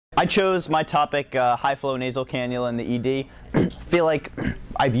I chose my topic, high-flow nasal cannula in the ED. Feel like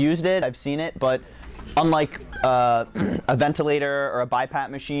I've used it, I've seen it, but unlike a ventilator or a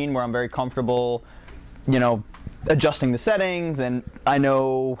BiPAP machine where I'm very comfortable, you know, adjusting the settings and I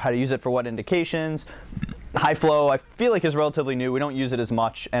know how to use it for what indications, high flow I feel like is relatively new. We don't use it as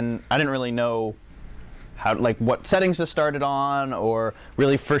much, and I didn't really know how, like, what settings to start it on, or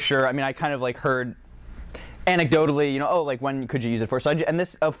really for sure. I mean, I kind of like heard anecdotally, you know, oh, like when could you use it for? So and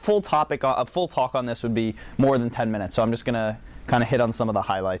this a full talk on this would be more than 10 minutes. So I'm just gonna kind of hit on some of the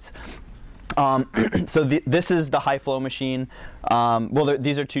highlights. So this is the high flow machine. Well,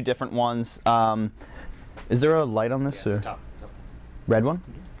 these are two different ones. Is there a light on this? Yeah, or? top. Red one?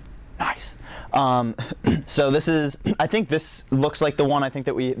 Nice. So this is, I think this looks like the one I think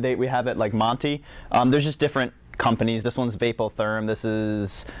that we have at like Monty. There's just different companies. This one's Vapotherm. This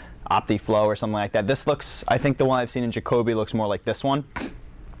is OptiFlow or something like that. This looks, I think the one I've seen in Jacoby looks more like this one.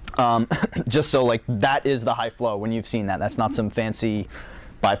 Just so like that is the high flow when you've seen that. That's not some fancy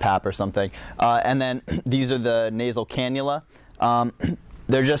BiPAP or something. And then these are the nasal cannula.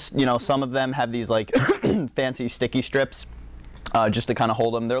 They're just, you know, some of them have these like fancy sticky strips just to kind of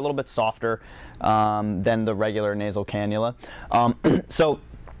hold them. They're a little bit softer than the regular nasal cannula. So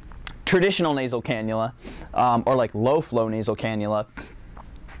traditional nasal cannula, or like low flow nasal cannula,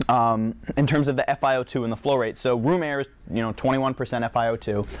 in terms of the FiO2 and the flow rate. So room air is, you know, 21%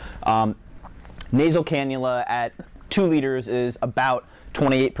 FiO2. Nasal cannula at 2 liters is about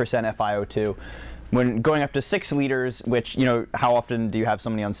 28% FiO2. When going up to 6 liters, which, you know, how often do you have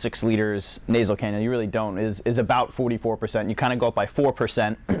somebody on 6 liters nasal cannula? You really don't, is about 44%. You kind of go up by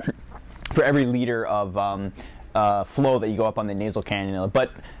 4% for every liter of flow that you go up on the nasal cannula.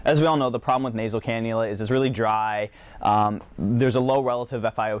 But as we all know, the problem with nasal cannula is it's really dry. There's a low relative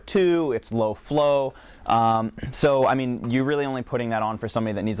FiO2, it's low flow. So, I mean, you're really only putting that on for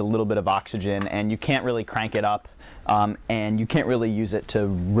somebody that needs a little bit of oxygen, and you can't really crank it up. And you can't really use it to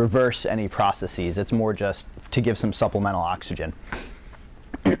reverse any processes. It's more just to give some supplemental oxygen.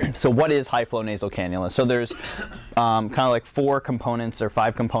 So what is high flow nasal cannula? So there's kind of like 4 components or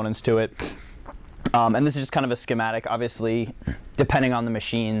 5 components to it. And this is just kind of a schematic. Obviously, depending on the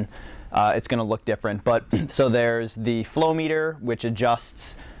machine, it's going to look different. But so there's the flow meter, which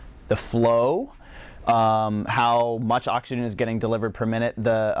adjusts the flow, how much oxygen is getting delivered per minute,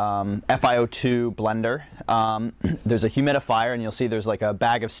 the FiO2 blender. There's a humidifier, and you'll see there's like a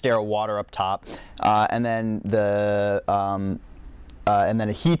bag of sterile water up top, and then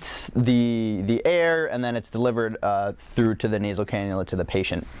it heats the air, and then it's delivered through to the nasal cannula to the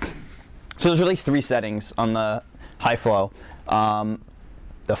patient. So there's really 3 settings on the high flow: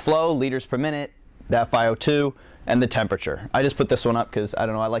 the flow, liters per minute, the FiO2, and the temperature. I just put this one up because I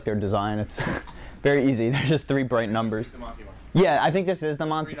don't know, I like their design. It's very easy. There's just 3 bright numbers. The Monty one. Yeah, I think this is the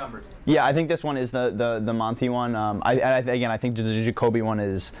Monty. 3 numbers. Yeah, I think this one is the Monty one. Again, I think the Jacoby one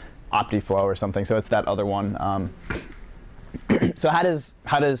is OptiFlow or something. So it's that other one. So how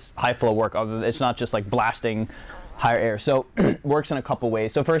does high flow work? It's not just like blasting higher air. So it works in a couple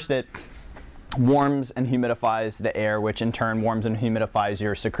ways. So first, it warms and humidifies the air, which in turn warms and humidifies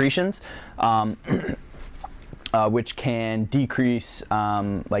your secretions. Which can decrease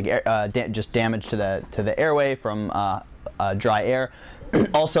just damage to the airway from dry air.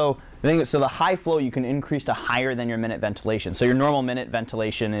 Also, so the high flow you can increase to higher than your minute ventilation. So your normal minute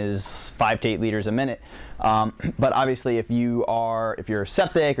ventilation is 5 to 8 liters a minute. But obviously, if you're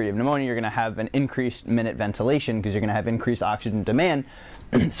septic or you have pneumonia, you're going to have an increased minute ventilation because you're going to have increased oxygen demand.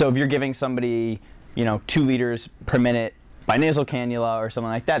 So if you're giving somebody, you know, 2 liters per minute by nasal cannula or something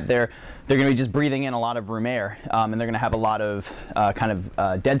like that, they're going to be just breathing in a lot of room air, and they're going to have a lot of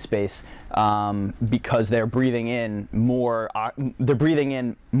dead space because they're breathing in more. They're breathing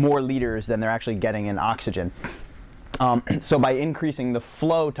in more liters than they're actually getting in oxygen. So by increasing the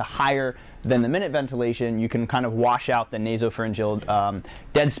flow to higher than the minute ventilation, you can kind of wash out the nasopharyngeal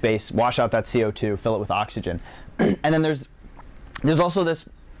dead space, wash out that CO2, fill it with oxygen, and then there's also this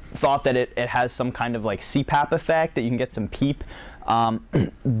thought that it has some kind of like CPAP effect, that you can get some PEEP.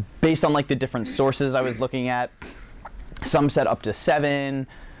 Based on like the different sources I was looking at, some said up to 7,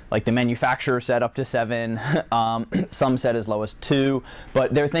 like the manufacturer said up to 7, some said as low as 2,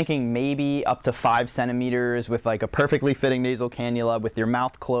 but they're thinking maybe up to 5 centimeters with like a perfectly fitting nasal cannula with your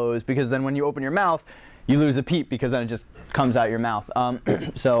mouth closed, because then when you open your mouth, you lose a PEEP because then it just comes out your mouth.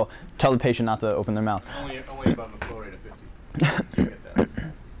 So tell the patient not to open their mouth. Only above the flow rate of 50. So you get that.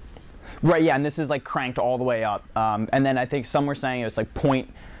 Right, yeah, and this is like cranked all the way up. And then I think some were saying it was like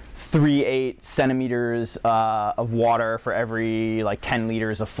 0.38 centimeters of water for every like 10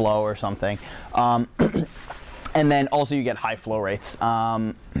 liters of flow or something. And then also you get high flow rates.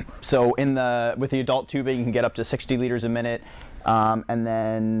 So with the adult tubing, you can get up to 60 liters a minute. And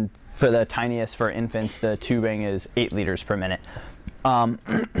then for the tiniest, for infants, the tubing is 8 liters per minute.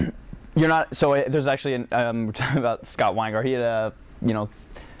 There's actually, we're talking about Scott Weingart. He had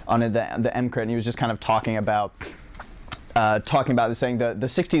on the MCRIT, and he was just kind of talking about saying the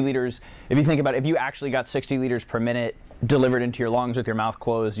 60 liters, if you think about it, if you actually got 60 liters per minute delivered into your lungs with your mouth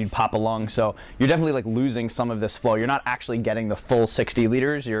closed, you'd pop a lung. So you're definitely like losing some of this flow. You're not actually getting the full 60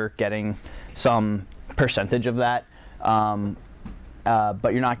 liters. You're getting some percentage of that.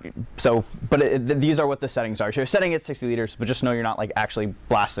 But you're not, these are what the settings are. So you're setting at 60 liters, but just know you're not like actually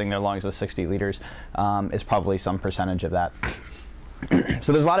blasting their lungs with 60 liters. Is probably some percentage of that.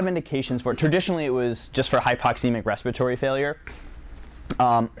 So there's a lot of indications for it. Traditionally, it was just for hypoxemic respiratory failure.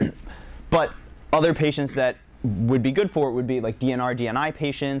 But other patients that would be good for it would be like DNR, DNI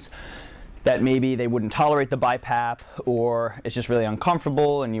patients that maybe they wouldn't tolerate the BiPAP, or it's just really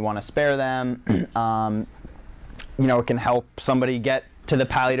uncomfortable and you want to spare them. It can help somebody get to the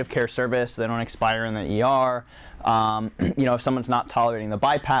palliative care service so they don't expire in the ER. If someone's not tolerating the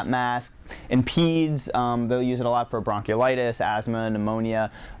BiPAP mask. In peds, they'll use it a lot for bronchiolitis, asthma,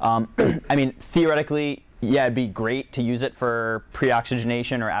 pneumonia. Theoretically, yeah, it'd be great to use it for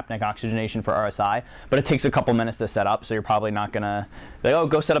pre-oxygenation or apneic oxygenation for RSI, but it takes a couple minutes to set up, so you're probably not gonna like, oh,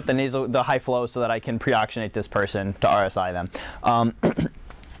 go set up the high flow so that I can pre-oxygenate this person to RSI them.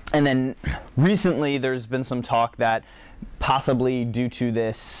 And then recently, there's been some talk that possibly due to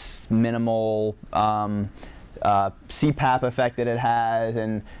this minimal CPAP effect that it has,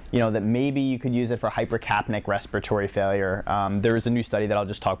 and that maybe you could use it for hypercapnic respiratory failure. There is a new study that I'll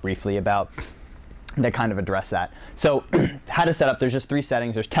just talk briefly about that kind of address that. So how to set up, there's just 3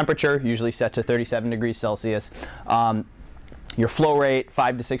 settings. There's temperature, usually set to 37 degrees Celsius. Your flow rate,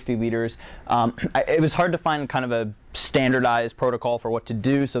 5 to 60 liters. It was hard to find kind of a standardized protocol for what to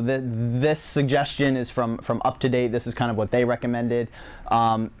do, so this suggestion is from UpToDate. This is kind of what they recommended.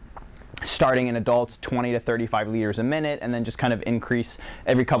 Starting in adults, 20 to 35 liters a minute, and then just kind of increase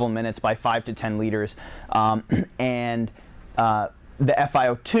every couple of minutes by 5 to 10 liters. The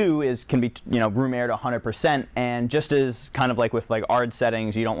FiO2 can be room air to 100%, and just as kind of like with like ARD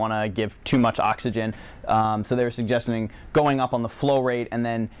settings, you don't want to give too much oxygen. So they were suggesting going up on the flow rate, and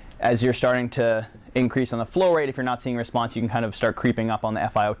then as you're starting to increase on the flow rate, if you're not seeing response, you can kind of start creeping up on the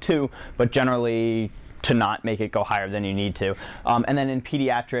FiO2, but generally to not make it go higher than you need to. And then in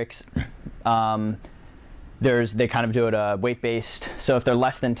pediatrics, they kind of do it weight-based. So if they're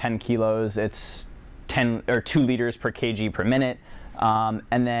less than 10 kilos, it's 10 or 2 liters per kg per minute.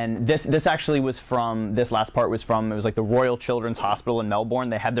 And then this actually was from, this last part was from, it was like the Royal Children's Hospital in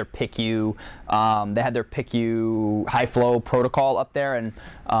Melbourne. They had their PICU, high flow protocol up there, and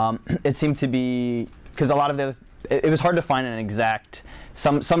it seemed to be, because a lot of it was hard to find an exact,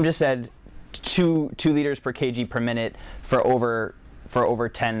 some just said 2 liters per kg per minute for over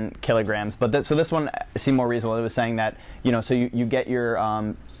 10 kilograms. But so this one seemed more reasonable. It was saying that, so you get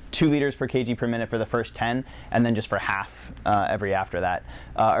your 2 liters per kg per minute for the first 10, and then just for half every after that,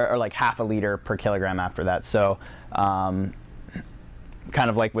 or like half a liter per kilogram after that. So kind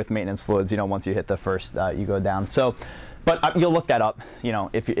of like with maintenance fluids, once you hit the first, you go down. So, but you'll look that up,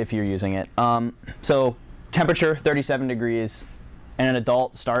 if you're using it. So temperature 37 degrees, and an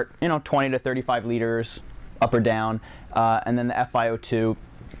adult start 20 to 35 liters up or down, and then the FiO2.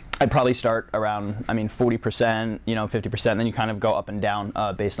 I'd probably start around, 40%, 50%, then you kind of go up and down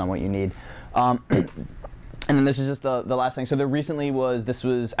based on what you need. And then this is just the last thing. So there recently it was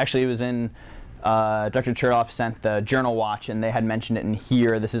in, Dr. Chertoff sent the Journal Watch, and they had mentioned it in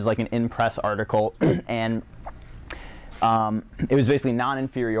here. This is like an in-press article, and it was basically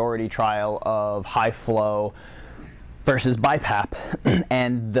non-inferiority trial of high flow versus BiPAP,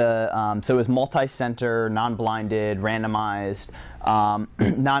 and so it was multi-center, non-blinded, randomized,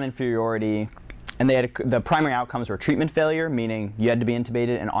 non-inferiority, and they had the primary outcomes were treatment failure, meaning you had to be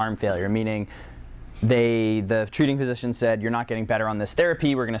intubated, and arm failure, meaning the treating physician said, you're not getting better on this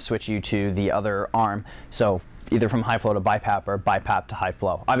therapy, we're going to switch you to the other arm. So either from high flow to BiPAP or BiPAP to high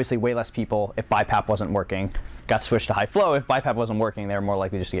flow. Obviously way less people, if BiPAP wasn't working, got switched to high flow. If BiPAP wasn't working, they were more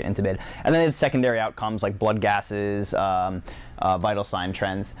likely just to get intubated. And then it's secondary outcomes like blood gases, vital sign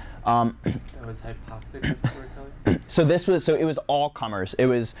trends. That was hypoxic respiratory failure? So it was all comers. It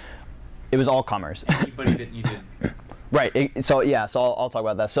was all comers. Anybody that you did. Right. So I'll talk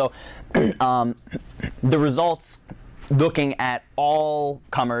about that. So the results, looking at all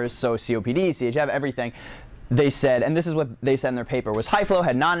comers, so COPD, CHF, everything, they said, and this is what they said in their paper, was high flow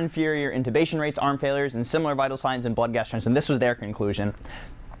had non-inferior intubation rates, arm failures, and similar vital signs and blood gas trends, and this was their conclusion.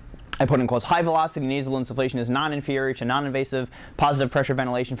 I put in quotes, high velocity nasal insufflation is non-inferior to non-invasive positive pressure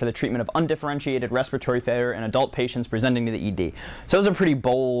ventilation for the treatment of undifferentiated respiratory failure in adult patients presenting to the ED. So those are pretty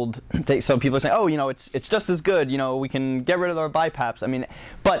bold things. So people are saying, oh, you know, it's just as good, you know, we can get rid of our BiPAPs. I mean,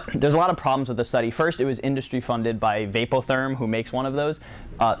 but there's a lot of problems with the study. First, it was industry funded by Vapotherm, who makes one of those.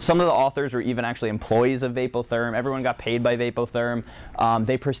 Some of the authors were even actually employees of Vapotherm. Everyone got paid by Vapotherm.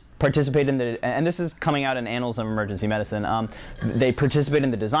 They participated in the, and this is coming out in Annals of Emergency Medicine, they participate in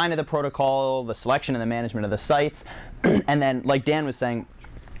the design of the protocol, the selection and the management of the sites. And then, like Dan was saying,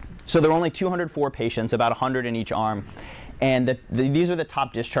 so there were only 204 patients, about 100 in each arm. And these are the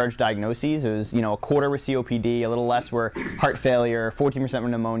top discharge diagnoses. It was, you know, a quarter were COPD, a little less were heart failure, 14% were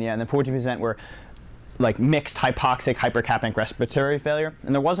pneumonia, and then 14% were like mixed hypoxic hypercapnic respiratory failure.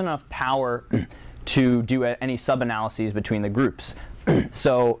 And there wasn't enough power to do any sub-analyses between the groups.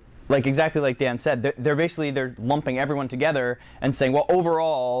 So, like exactly like Dan said, they're lumping everyone together and saying, well,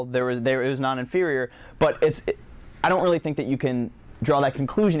 overall it was non-inferior, but I don't really think that you can draw that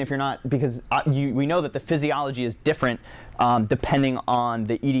conclusion if you're not, because we know that the physiology is different depending on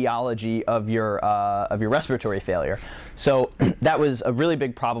the etiology of your respiratory failure. So that was a really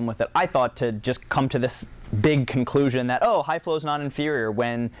big problem with it. I thought, to just come to this big conclusion that, oh, high flow is non-inferior,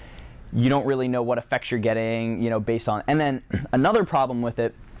 when you don't really know what effects you're getting, you know, based on. And then another problem with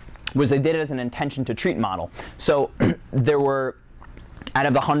it was they did it as an intention to treat model. So there were, out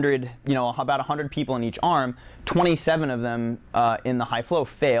of the 100, you know, about 100 people in each arm, 27 of them in the high flow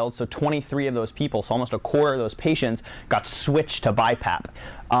failed. So 23 of those people, so almost a quarter of those patients, got switched to BiPAP.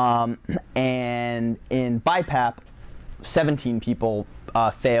 And in BiPAP, 17 people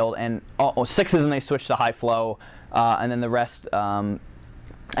failed, and 6 of them they switched to high flow, and then the rest.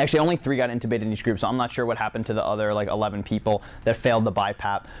 Actually, only 3 got intubated in each group, so I'm not sure what happened to the other like 11 people that failed the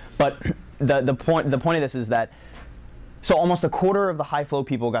BiPAP. But the point of this is that, so almost a quarter of the high flow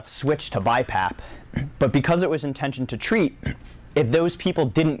people got switched to BiPAP, but because it was intention to treat, if those people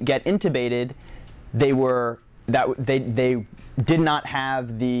didn't get intubated, they did not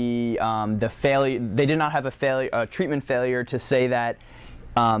have the failure. They did not have a treatment failure to say that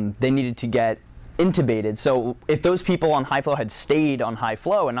they needed to get intubated. So if those people on high flow had stayed on high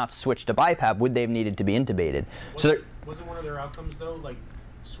flow and not switched to BiPAP, would they have needed to be intubated? Wasn't one of their outcomes though, like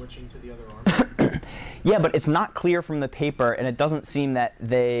switching to the other arm? Yeah, but it's not clear from the paper, and it doesn't seem that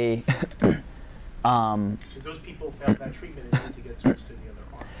they. Because those people failed that treatment and need to get switched to the other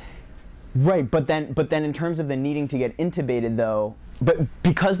arm. Right, but then in terms of the needing to get intubated though, but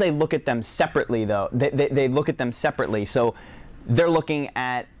because they look at them separately though, they look at them separately. So they're looking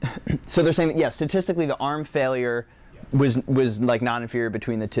at, so they're saying that, yeah, statistically the arm failure was like non-inferior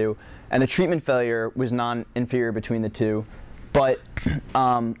between the two, and the treatment failure was non-inferior between the two, but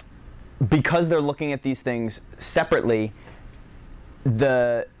because they're looking at these things separately,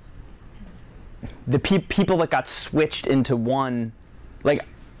 the people that got switched into one, like,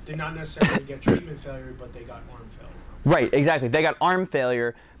 did not necessarily get treatment failure, but they got arm failure. Right, exactly. They got arm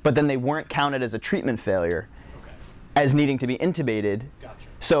failure, but then they weren't counted as a treatment failure, okay, as needing to be intubated. Gotcha.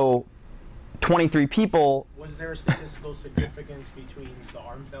 So 23 people. Was there a statistical significance between the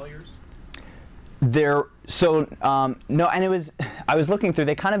arm failures? No, and it was, I was looking through,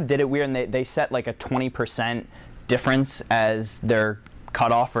 they kind of did it weird, and they set like a 20% difference as their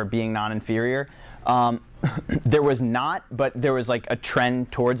cutoff for being non-inferior. There was not, but there was like a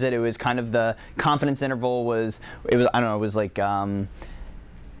trend towards it. It was kind of, the confidence interval was, I don't know, it was like, you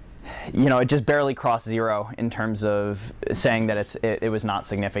know, it just barely crossed 0 in terms of saying that it was not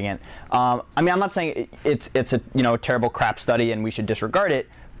significant. I mean, I'm not saying it's a, you know, terrible crap study and we should disregard it,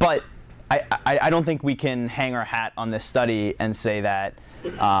 but I don't think we can hang our hat on this study and say that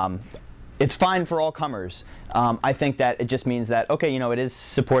it's fine for all comers. I think that it just means that, okay, you know, it is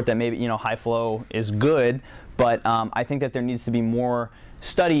support that maybe, you know, high flow is good, but I think that there needs to be more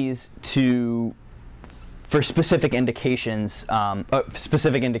studies for specific indications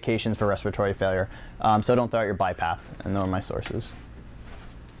for respiratory failure. So don't throw out your BiPAP, and those are my sources.